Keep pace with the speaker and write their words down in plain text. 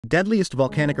Deadliest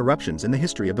volcanic eruptions in the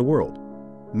history of the world.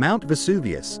 Mount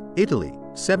Vesuvius, Italy,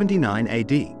 79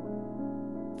 AD.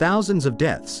 Thousands of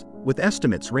deaths, with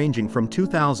estimates ranging from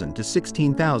 2,000 to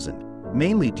 16,000,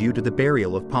 mainly due to the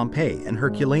burial of Pompeii and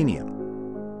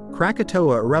Herculaneum.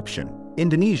 Krakatoa eruption,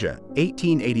 Indonesia,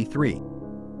 1883.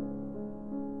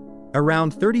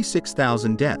 Around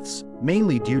 36,000 deaths,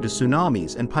 mainly due to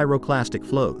tsunamis and pyroclastic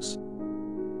flows.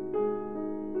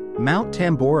 Mount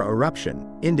Tambora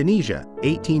eruption, Indonesia,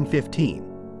 1815.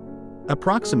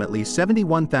 Approximately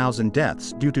 71,000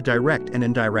 deaths due to direct and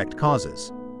indirect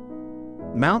causes.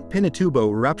 Mount Pinatubo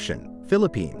eruption,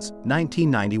 Philippines,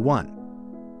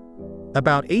 1991.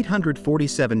 About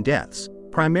 847 deaths,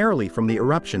 primarily from the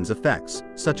eruption's effects,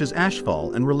 such as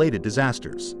ashfall and related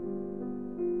disasters.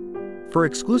 For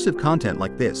exclusive content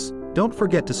like this, don't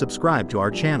forget to subscribe to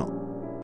our channel.